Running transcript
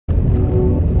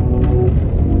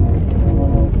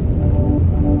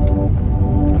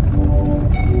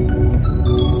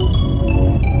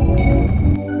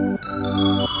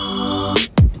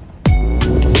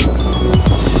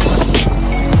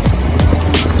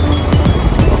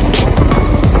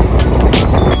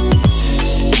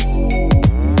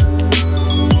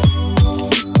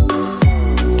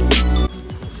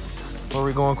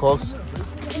Colts?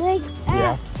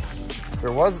 Yeah.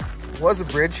 There was a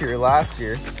bridge here last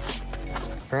year.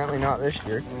 Apparently not this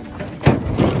year. You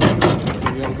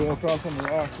gotta go across on the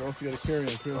rocks, or else you gotta carry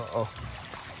them too. Uh-oh.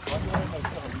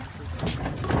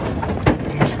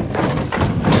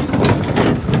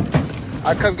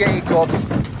 I'll come get you, Colts.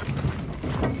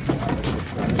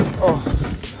 Oh.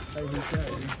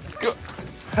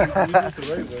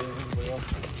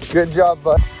 Good job,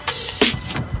 bud.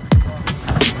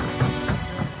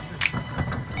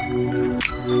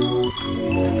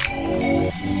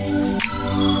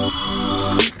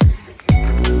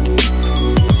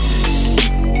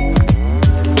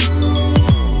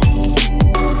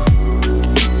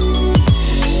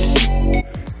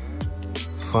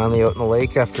 Finally out in the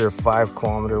lake after a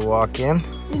 5-kilometer walk in.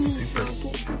 Super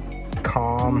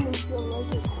calm.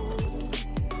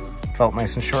 Felt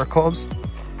nice and short, Colbs?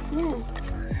 Yeah.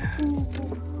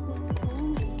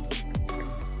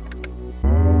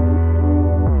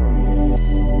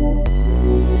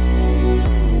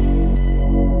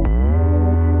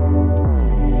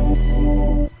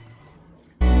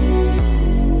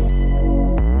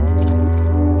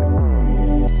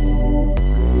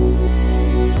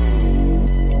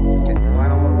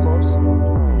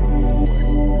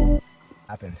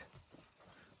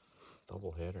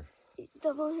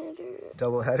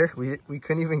 Double header. We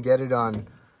couldn't even get it on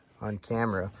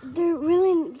camera. They're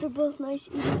both nice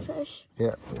eating fish.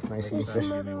 Yeah, it's nice eating fish.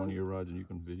 Give me one of your rods and you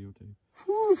can videotape.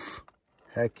 Oof.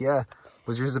 Heck yeah.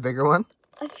 Was yours a bigger one?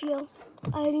 I didn't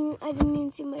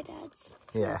even see my dad's.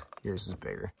 So. Yeah, yours is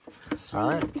bigger. Sweet.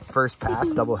 All right, first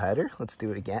pass, double header. Let's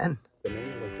do it again.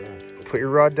 Put your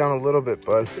rod down a little bit,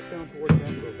 bud.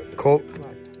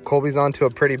 Colby's onto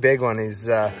a pretty big one. He's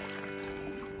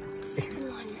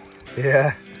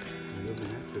yeah.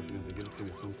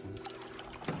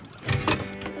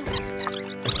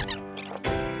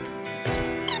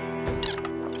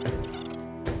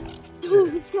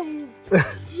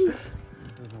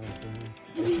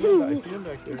 I see him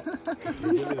back there.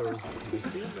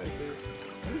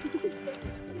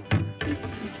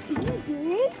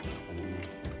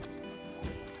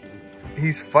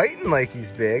 He's fighting like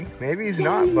he's big. Maybe he's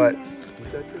not, but He's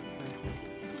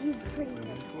pretty big.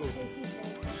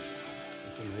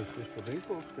 Bring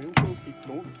close, keep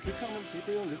coming, keep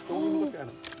real, just don't even look at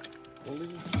him. Don't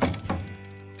even...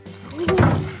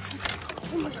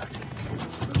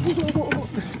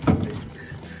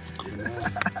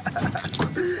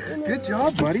 Good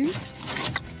job, buddy.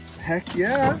 Heck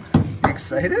yeah. You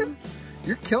excited?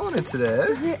 You're killing it today.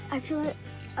 Is it, I feel like,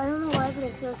 I don't know why, but I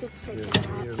feel like it's sick and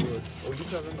hot. Oh, you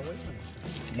got in the way.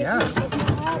 Yeah.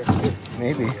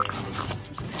 Maybe.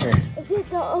 Here. Is it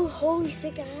the holy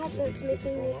sick and hot that's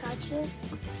making me touch it?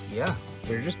 Yeah,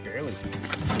 they're just barely.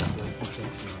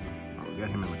 Oh, we got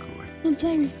him in the cooler.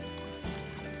 Something.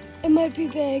 It might be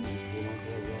big.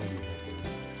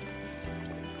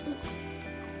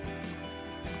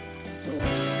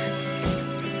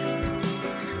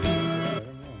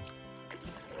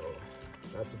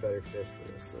 That's a better fish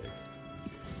for this lake.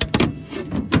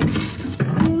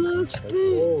 It looks big.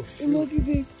 Oh, it might be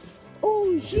big.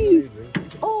 Oh, huge.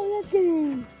 Oh, that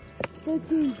thing. That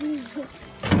thing big.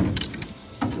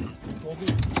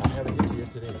 I gotta get to you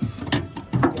today.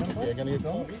 Yeah, gonna get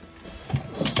going?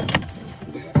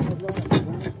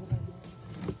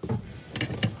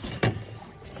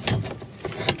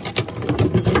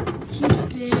 He's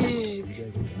big.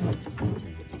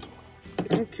 I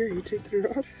don't care, you take the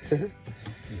rod.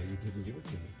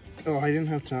 Oh, I didn't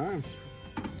have time.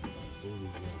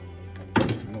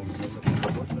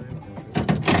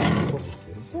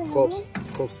 Close.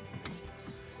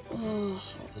 Oh.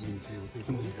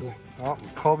 Well,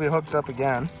 Colby hooked up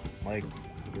again. Like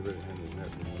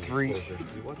 3.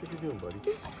 Watch what you're doing, buddy.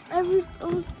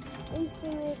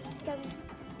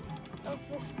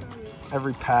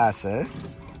 Every pass, eh?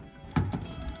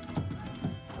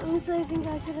 Honestly, I think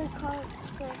I could have caught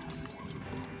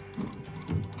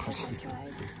 6.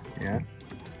 Yeah.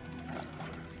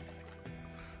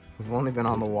 We've only been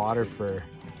on the water for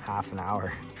half an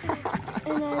hour.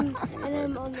 and I'm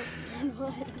on the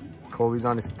one. Colby's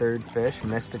on his 3rd fish.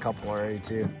 Missed a couple already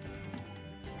too.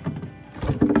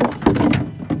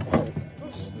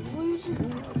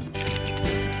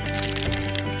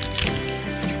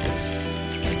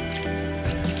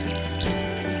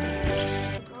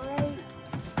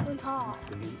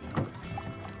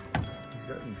 He's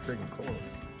got to be freaking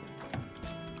close.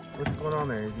 What's going on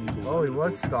there? Is he? Oh, he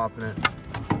was stopping it.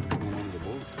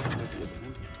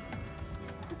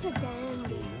 It's a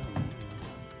dandy.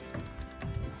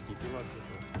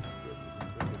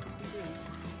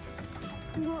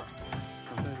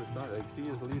 Sometimes it's not. I see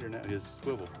his leader now. His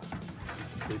swivel.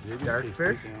 Dark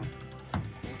fish?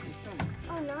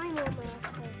 Oh, now I know my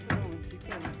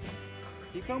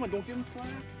Keep coming, don't give him slack.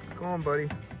 Go on, buddy.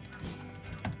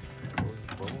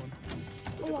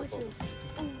 Oh, watch it.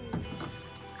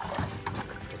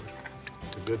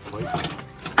 It's a good fight.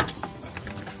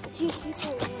 See, keep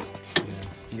it.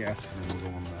 Yeah. And then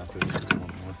we'll go on after this one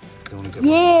more. Don't get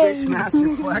Yeah. Fish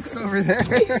master flex over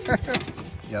there.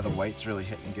 Yeah, the white's really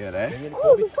hitting good, eh?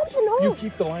 Oh, there's something on You it.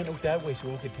 keep the line out that way so we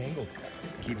won't get tangled.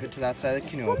 Keep it to that side of the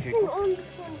canoe, okay? Something on this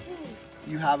one too.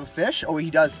 You have a fish? Oh, he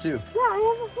does too. Yeah,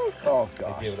 I have a fish. Oh, I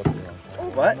gosh. gave it up the wrong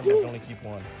time. What? You can only keep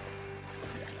one.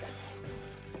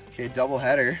 Okay, double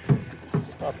header.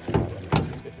 Stop. Let's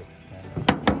just get the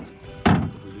camera.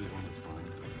 If we lose one, it's fine.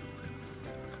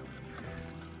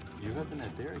 You have the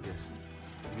net there, I guess.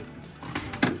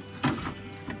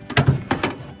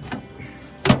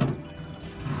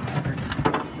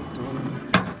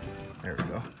 There we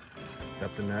go.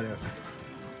 Got the net out.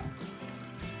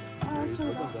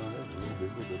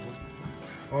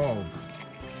 Oh,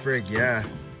 frig, yeah.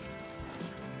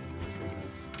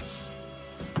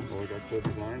 Oh, we got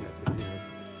Kobe's line. That's what he has.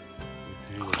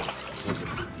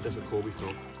 That's what Kobe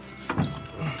thought.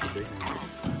 That's the big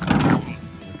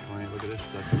one. Look at this.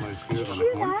 That's my spears on the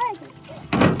point.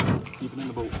 Keep it in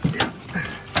the boat.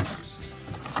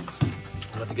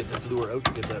 I'm about to get this lure out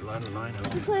to get that line out.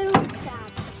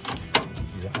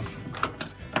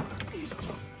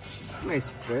 Nice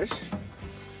fish.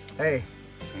 Hey,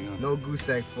 Hang on. no goose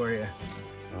egg for you.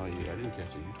 Oh, yeah, I didn't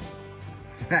catch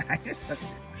it.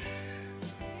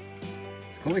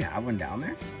 Does Kobe have one down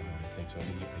there? I don't think so. I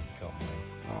think you felt mine.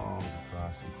 Oh,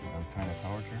 Across. I was trying to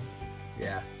power trim.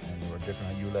 yeah. And they were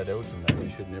different how you let out than that.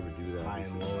 You should never do that. High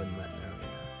and low and letting out.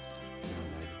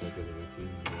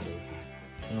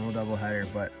 No double header,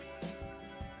 but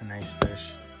a nice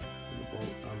fish in the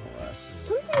boat nonetheless.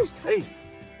 Something's Hey,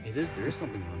 there is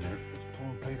something on there. It's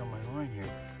pulling tight on my line here.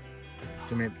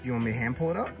 Do you want me to hand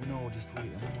pull it up? No, just wait.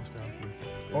 I'm almost down here.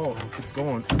 Oh, it's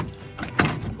going.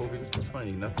 Kobe, this was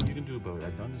funny. Nothing you can do about it.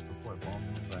 I've done this before. I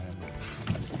bombed in, but I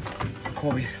haven't.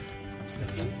 Kobe, It's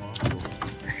gonna get him off,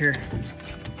 so- here,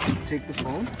 take the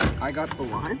phone. I got the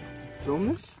line. Film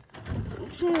this.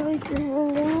 Should I like your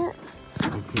hand in it?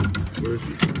 Okay, where's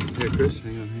it? Yeah, Chris,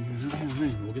 hang on.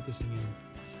 We'll get this thing in.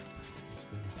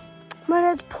 My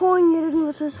dad's pulling it in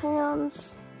with his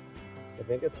hands. I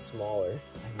think it's smaller.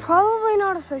 Probably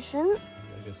not efficient.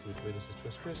 I guess which way does this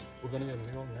twist, Chris? We're gonna get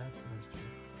a real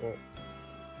nap.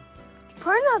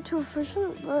 Probably not too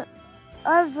efficient, but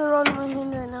I have the rod in my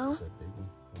hand right now. That's a big one.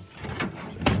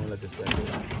 I'm gonna let this guy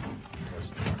go.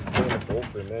 I'm gonna bolt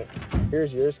for a minute.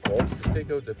 Here's yours, Colbs. Just take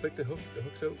out the flick the hook. The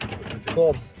hook's out.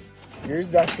 Colbs, yours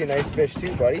is actually a nice fish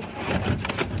too, buddy.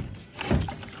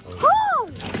 Oh!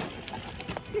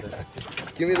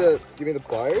 Give me the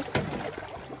pliers.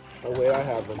 Oh wait, I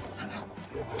have them.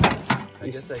 I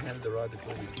guess I handed the rod to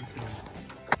Kobe too soon.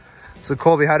 So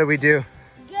Colby, how did we do?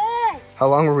 Good! How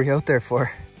long were we out there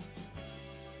for?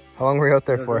 How long were we out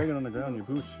there You're for? dragging on the ground, your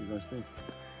boots. You're gonna stink.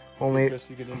 Only Chris,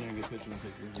 you get in there and get pictures and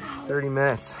take yours. 30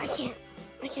 minutes. I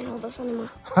can't hold this anymore.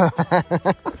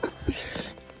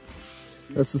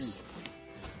 This is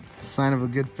a sign of a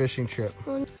good fishing trip.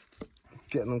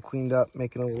 Getting them cleaned up,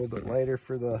 making it a little bit lighter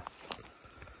for the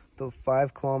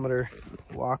 5-kilometer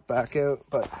walk back out,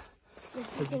 but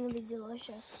This is gonna be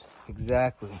delicious.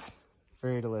 exactly,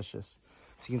 very delicious.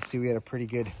 As you can see, we had a pretty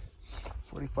good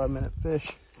 45-minute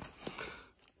fish.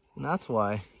 And that's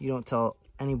why you don't tell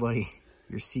anybody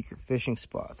your secret fishing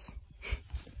spots.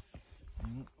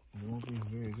 It won't be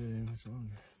very good any much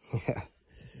longer. Yeah,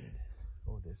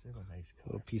 Oh, this is a nice color.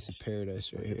 little piece of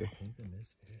paradise right here. Pink in this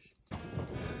fish.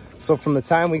 So from the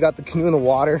time we got the canoe in the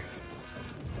water,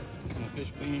 Getting the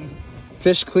fish clean.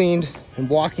 fish cleaned, and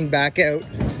walking back out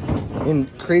in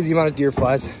crazy amount of deer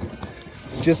flies,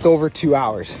 it's just over 2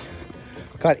 hours.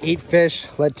 Caught 8 fish,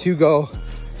 let 2 go,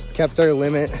 kept our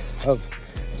limit of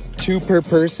 2 per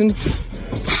person.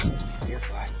 Deer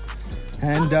fly.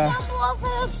 And Down below if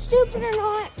I look stupid or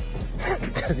not.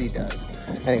 because he does.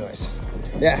 Anyways,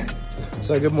 yeah.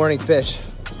 So good morning, fish.